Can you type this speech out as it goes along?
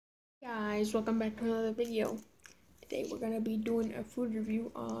guys, welcome back to another video. Today we're going to be doing a food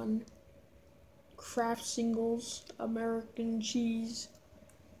review on Kraft singles American cheese.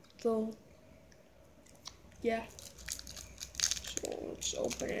 So yeah, so let's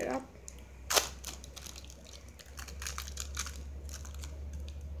open it up.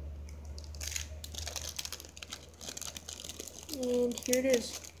 And here it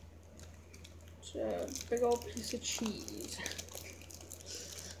is. It's a big old piece of cheese.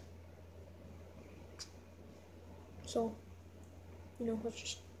 So, let's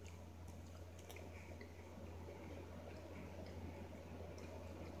just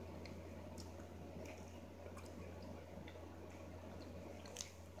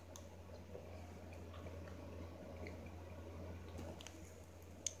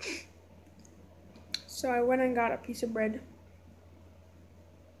So I went and got a piece of bread.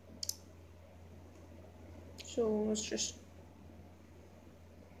 So let's just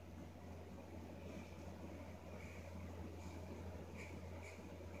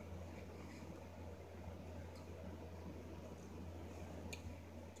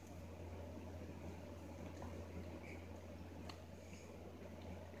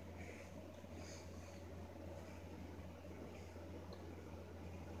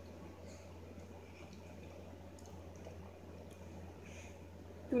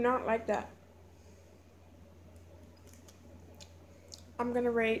do not like that. I'm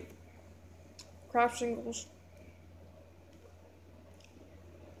gonna rate Kraft singles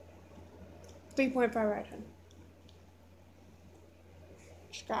 3.5 out of 10.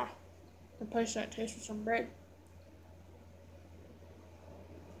 Just gotta replace that taste with some bread.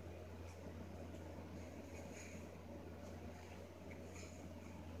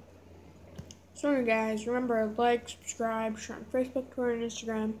 So guys, remember to like, subscribe, share on Facebook, Twitter, and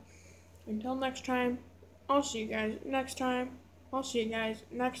Instagram. Until next time, I'll see you guys next time. I'll see you guys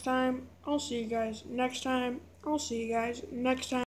next time. I'll see you guys next time. I'll see you guys next time.